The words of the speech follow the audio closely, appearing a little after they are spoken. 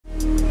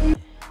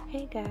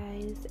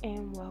guys,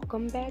 and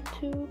welcome back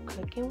to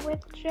Cooking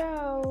with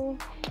Joe.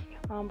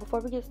 Before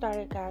we get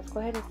started, guys,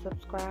 go ahead and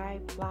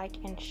subscribe, like,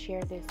 and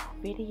share this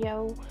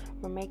video.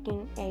 We're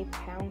making a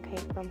pound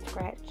cake from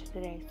scratch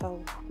today,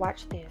 so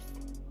watch this.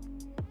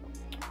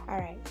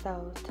 Alright,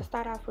 so to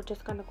start off, we're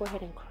just going to go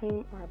ahead and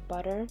cream our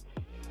butter,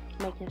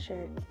 making sure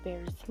it's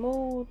very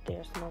smooth,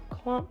 there's no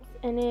clumps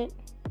in it.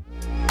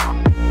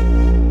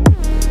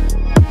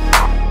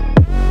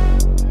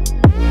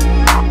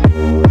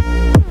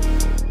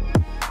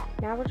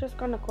 Now we're just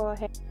going to go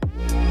ahead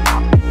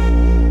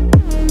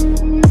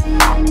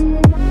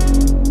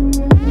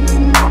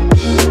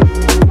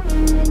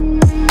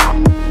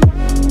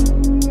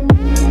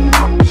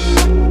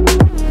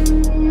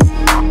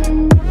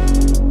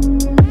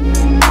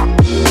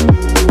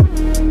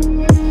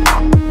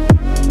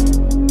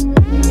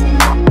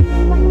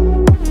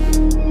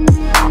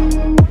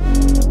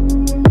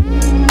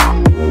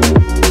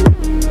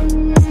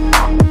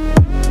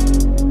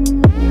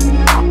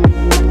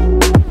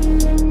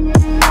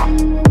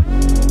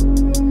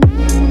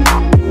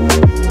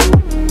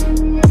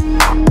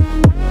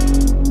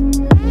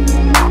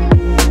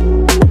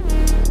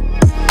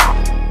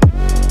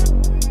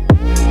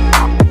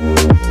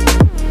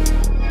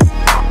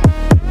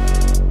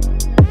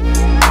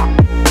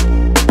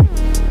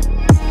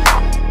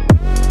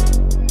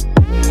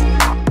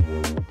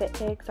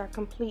eggs are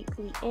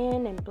completely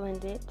in and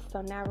blended.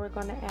 So now we're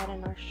going to add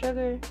in our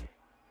sugar.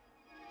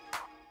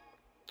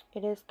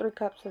 It is 3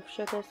 cups of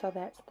sugar, so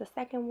that's the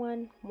second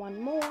one. One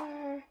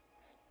more.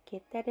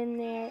 Get that in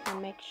there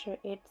and make sure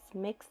it's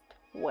mixed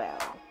well.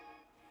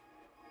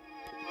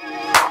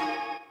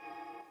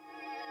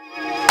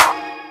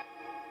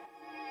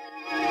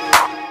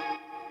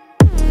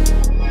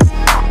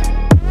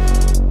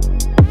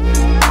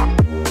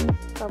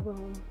 So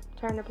boom,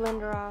 turn the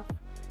blender off.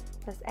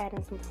 Let's add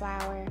in some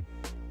flour.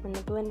 When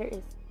the blender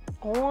is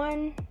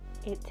on,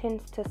 it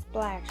tends to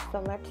splash.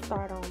 So let's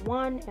start on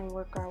 1 and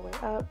work our way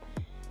up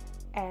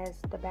as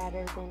the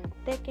batter then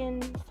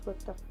thickens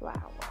with the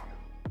flour.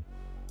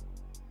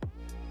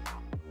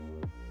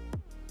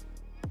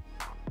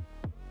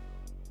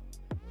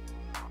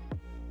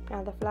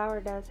 Now the flour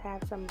does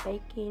have some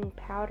baking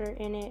powder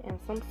in it and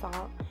some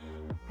salt.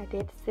 I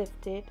did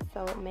sift it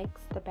so it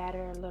makes the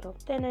batter a little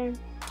thinner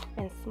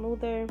and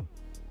smoother.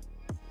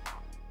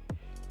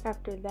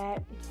 After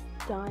that it's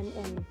done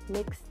and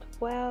mixed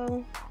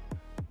well,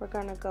 we're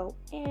gonna go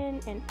in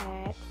and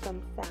add some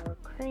sour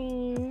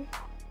cream.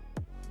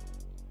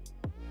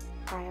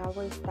 I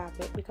always stop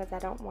it because I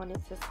don't want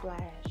it to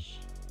splash.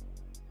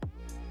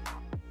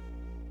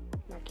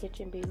 My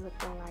kitchen be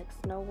looking like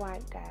Snow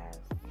White, guys.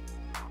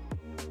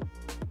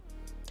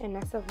 And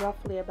that's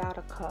roughly about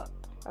a cup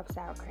of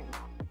sour cream.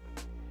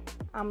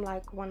 I'm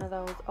like one of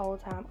those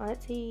old time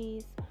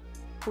aunties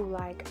who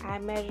I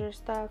measure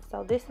stuff,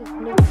 so this is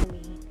new to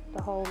me,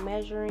 the whole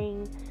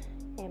measuring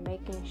and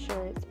making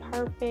sure it's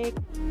perfect.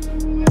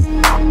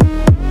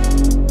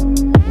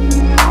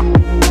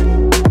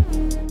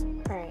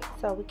 Alright,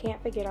 so we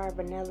can't forget our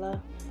vanilla.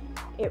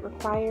 It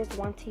requires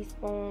 1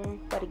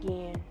 teaspoon, but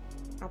again,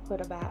 I put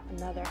about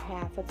another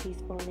half a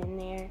teaspoon in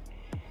there.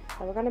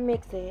 So we're gonna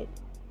mix it,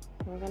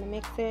 and we're gonna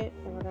mix it,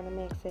 and we're gonna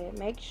mix it.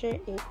 Make sure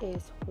it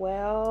is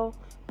well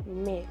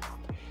mixed.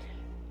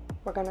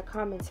 We're going to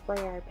come and spray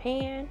our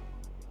pan.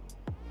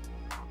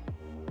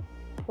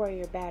 Pour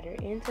your batter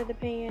into the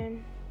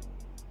pan.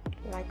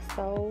 Like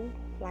so.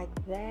 Like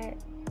that.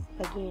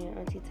 Again,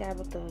 Auntie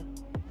Tabitha.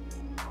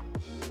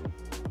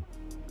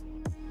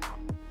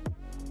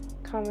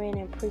 Come in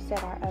and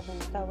preset our oven.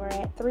 So we're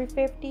at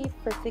 350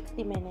 for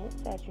 60 minutes.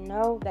 As you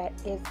know, that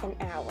is an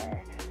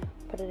hour.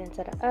 Put it into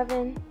the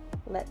oven.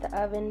 Let the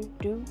oven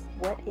do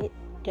what it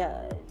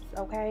does.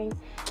 Okay?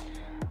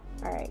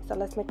 Alright, so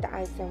let's make the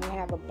icing. We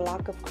have a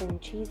block of cream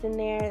cheese in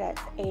there.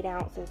 That's 8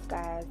 ounces,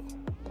 guys.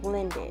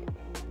 Blended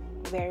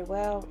very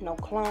well. No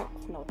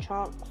clumps, no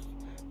chunks,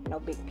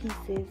 no big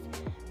pieces.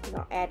 We're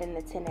going to add in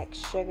the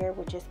 10x sugar,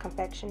 which is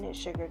confectionate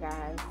sugar,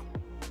 guys.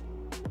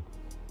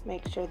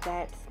 Make sure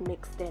that's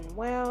mixed in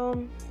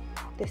well.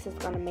 This is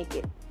going to make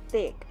it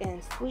thick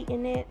and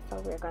sweeten it.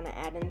 So we're going to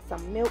add in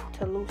some milk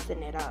to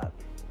loosen it up.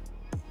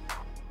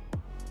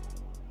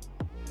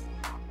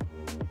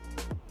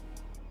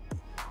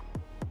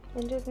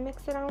 And just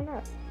mix it on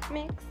up.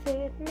 Mix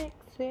it, mix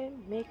it,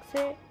 mix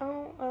it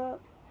on up.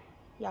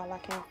 Y'all, I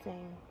can't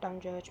sing. Don't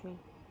judge me.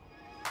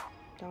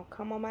 Don't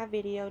come on my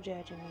video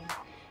judging me.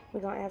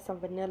 We're going to add some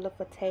vanilla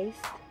for taste.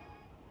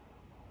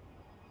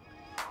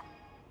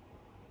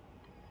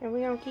 And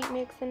we're going to keep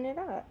mixing it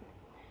up.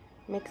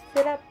 Mix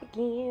it up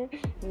again.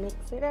 Mix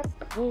it up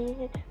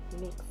again.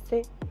 Mix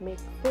it,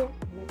 mix it,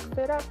 mix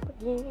it up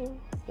again.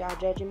 Y'all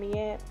judging me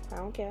yet? I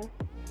don't care.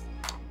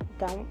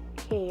 Don't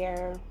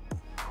care.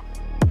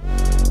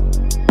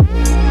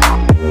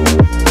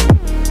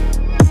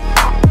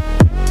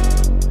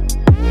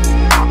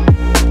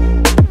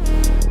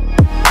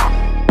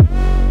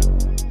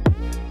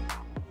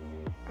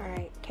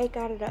 Alright, cake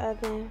out of the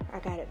oven. I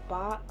got it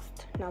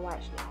boxed. Now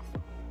watch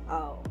this.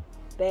 Oh,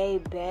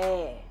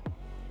 baby.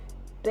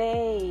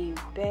 baby,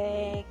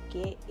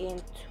 get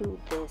into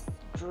this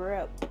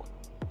drip.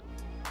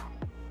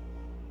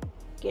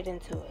 Get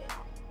into it.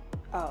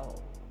 Oh,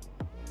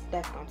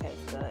 that's gonna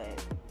taste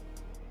good.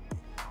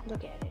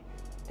 Look at it.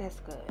 That's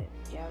good.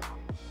 Yep.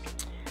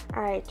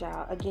 Alright,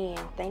 y'all. Again,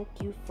 thank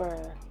you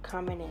for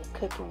coming and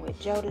cooking with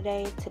Joe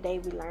today. Today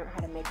we learned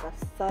how to make a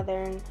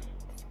southern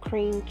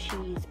cream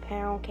cheese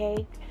pound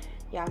cake.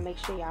 Y'all make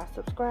sure y'all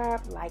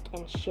subscribe, like,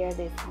 and share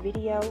this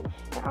video.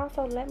 And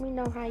also let me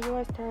know how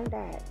yours turned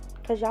out.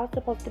 Because y'all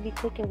supposed to be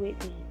cooking with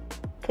me.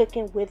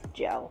 Cooking with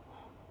Joe.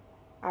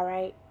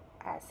 Alright?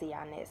 I'll see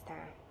y'all next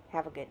time.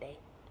 Have a good day.